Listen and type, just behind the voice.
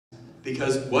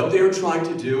Because what they are trying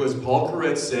to do, as Paul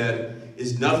Koretz said,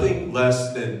 is nothing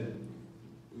less than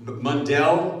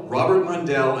Robert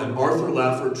Mundell and Arthur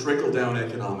Laffer trickle-down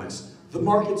economics. The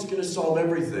market's going to solve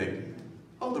everything.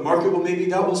 Oh, the market will, maybe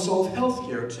that will solve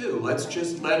healthcare too. Let's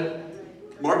just let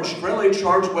Martin Shkreli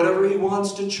charge whatever he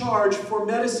wants to charge for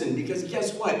medicine, because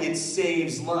guess what? It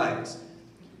saves lives.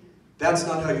 That's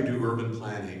not how you do urban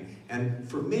planning. And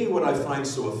for me, what I find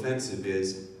so offensive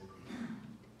is,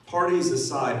 parties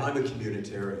aside, I'm a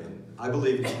communitarian. I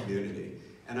believe in community.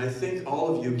 And I think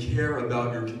all of you care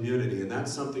about your community, and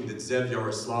that's something that Zev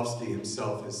Yaroslavsky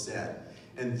himself has said.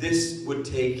 And this would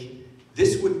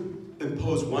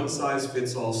impose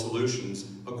one-size-fits-all solutions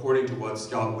according to what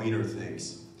Scott Wiener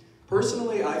thinks.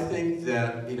 Personally, I think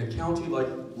that in a county like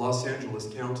Los Angeles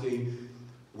County,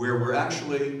 where we're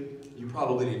actually, you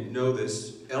probably didn't know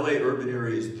this, LA urban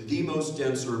area is the most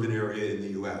dense urban area in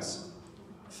the US,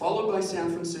 followed by San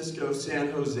Francisco,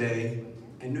 San Jose,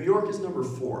 and New York is number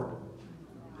 4.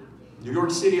 New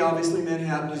York City, obviously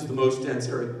Manhattan is the most dense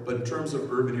area, but in terms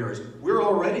of urban areas, we're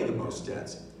already the most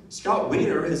dense. Scott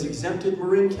Wiener has exempted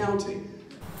Marin County.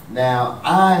 Now,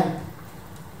 I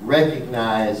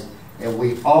recognize, and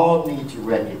we all need to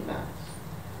recognize,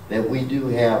 that we do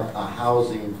have a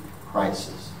housing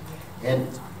crisis. And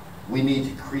we need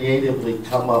to creatively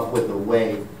come up with a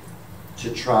way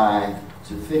to try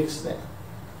to fix that.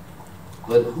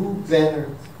 But who better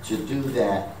to do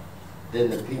that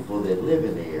than the people that live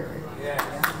in the area?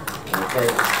 Okay?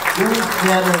 Who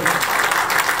better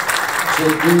to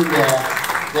do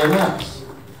that than us?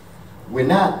 We're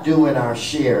not doing our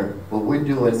share, but we're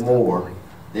doing more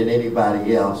than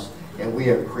anybody else, and we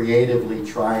are creatively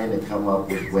trying to come up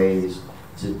with ways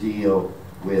to deal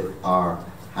with our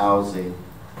housing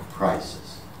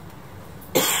crisis.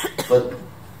 But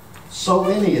so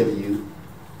many of you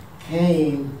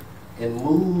came and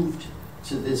moved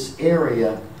to this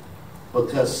area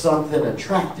because something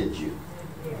attracted you.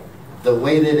 The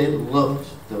way that it looked,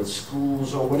 the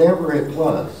schools, or whatever it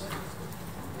was.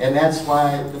 And that's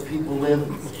why the people live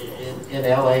in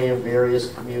LA and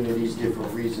various communities,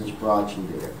 different reasons brought you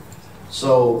there.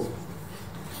 So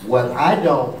what I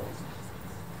don't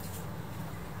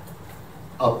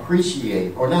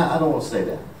appreciate, or not, I don't want to say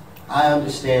that. I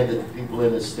understand that the people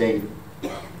in the state,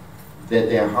 that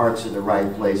their heart's in the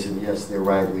right place, and yes, they're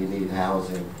right, we need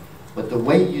housing. But the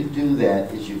way you do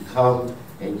that is you come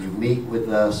and you meet with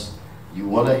us, you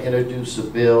want to introduce a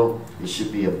bill, it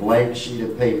should be a blank sheet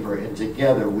of paper, and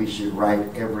together we should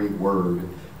write every word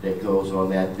that goes on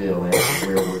that bill and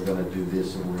where we're going to do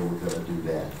this and where we're going to do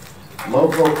that.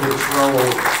 Local control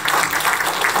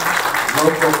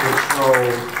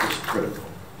is critical.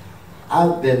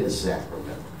 I've been to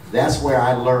Sacramento. That's where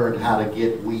I learned how to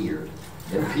get weird.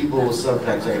 And people will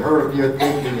sometimes say, Herb, your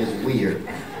thinking is weird.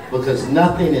 Because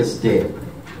nothing is dead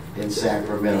in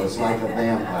Sacramento. It's like a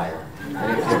vampire.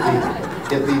 And it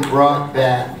can be brought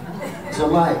back to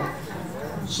life.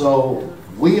 So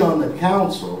we on the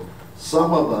council,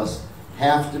 some of us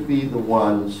have to be the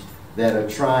ones that are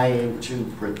trying to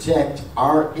protect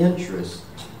our interests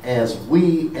as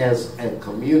we as a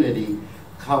community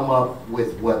come up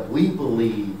with what we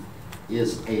believe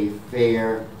is a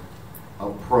fair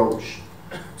approach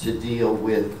to deal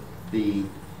with the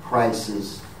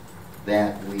crisis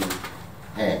that we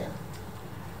have.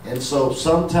 And so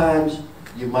sometimes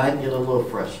you might get a little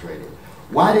frustrated.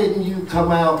 Why didn't you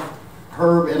come out,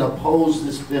 Herb, and oppose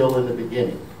this bill in the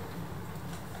beginning?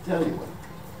 I'll tell you what.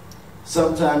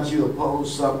 Sometimes you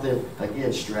oppose something,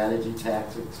 again, strategy,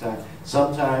 tactics,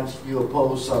 sometimes you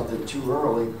oppose something too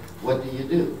early. What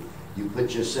do? You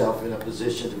put yourself in a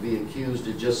position to be accused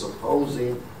of just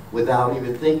opposing without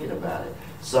even thinking about it.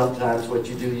 Sometimes what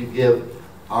you do, you give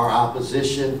our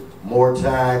opposition more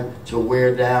time to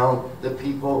wear down the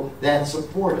people that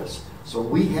support us. So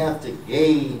we have to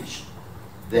gauge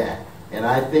that. And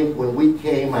I think when we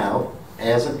came out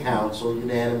as a council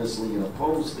unanimously and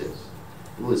opposed this,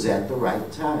 it was at the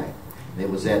right time. And it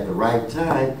was at the right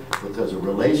time because of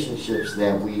relationships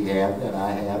that we have, that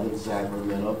I have in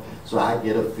Sacramento, so I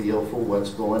get a feel for what's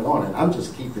going on. And I'm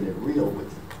just keeping it real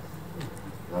with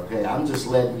you. Okay, I'm just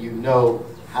letting you know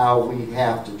how we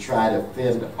have to try to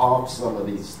fend off some of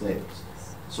these things.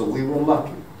 So we were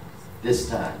lucky this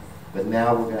time, but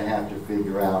now we're going to have to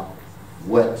figure out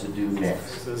what to do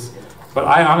next. But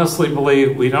I honestly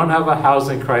believe we don't have a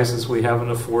housing crisis, we have an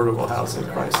affordable housing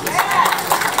crisis.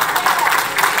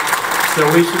 So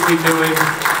we should be doing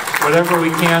whatever we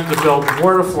can to build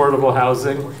more affordable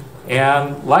housing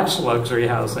and less luxury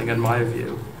housing, in my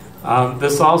view.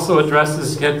 This also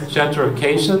addresses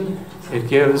gentrification. It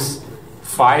gives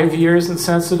 5 years in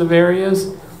sensitive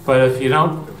areas, but if you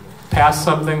don't pass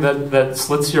something that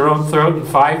slits your own throat in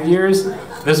 5 years,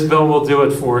 this bill will do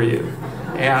it for you.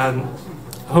 And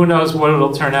who knows what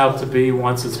it'll turn out to be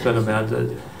once it's been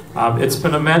amended. It's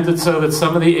been amended so that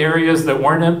some of the areas that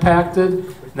weren't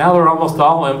impacted, now they're almost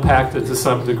all impacted to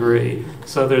some degree.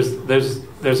 So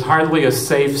there's hardly a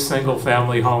safe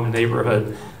single-family home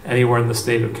neighborhood anywhere in the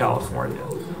state of California.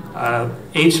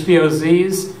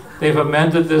 HPOZs, they've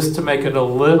amended this to make it a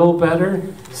little better.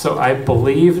 So I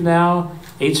believe now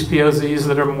HPOZs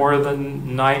that are more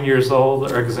than 9 years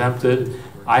old are exempted.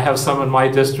 I have some in my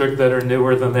district that are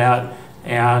newer than that.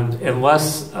 And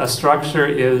unless a structure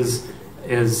is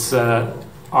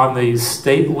on the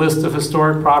state list of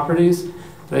historic properties,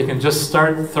 they can just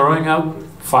start throwing up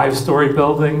 5-story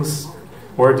buildings,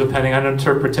 or depending on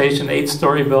interpretation,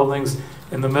 8-story buildings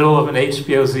in the middle of an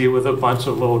HPOZ with a bunch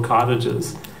of little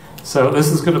cottages. So this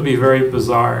is going to be very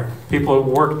bizarre. People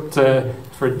have worked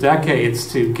for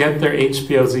decades to get their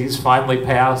HPOZs finally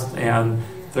passed, and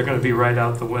they're going to be right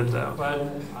out the window. But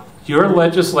your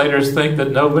legislators think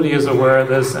that nobody is aware of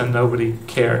this and nobody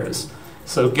cares.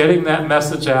 So getting that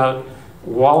message out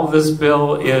while this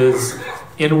bill is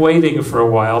in waiting for a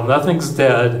while, nothing's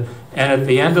dead, and at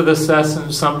the end of the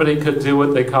session, somebody could do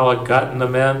what they call a gut and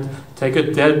amend, take a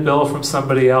dead bill from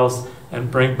somebody else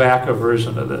and bring back a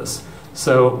version of this.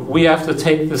 So we have to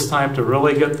take this time to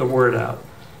really get the word out.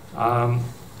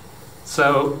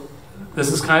 So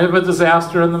this is kind of a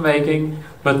disaster in the making,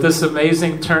 but this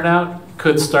amazing turnout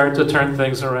could start to turn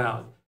things around.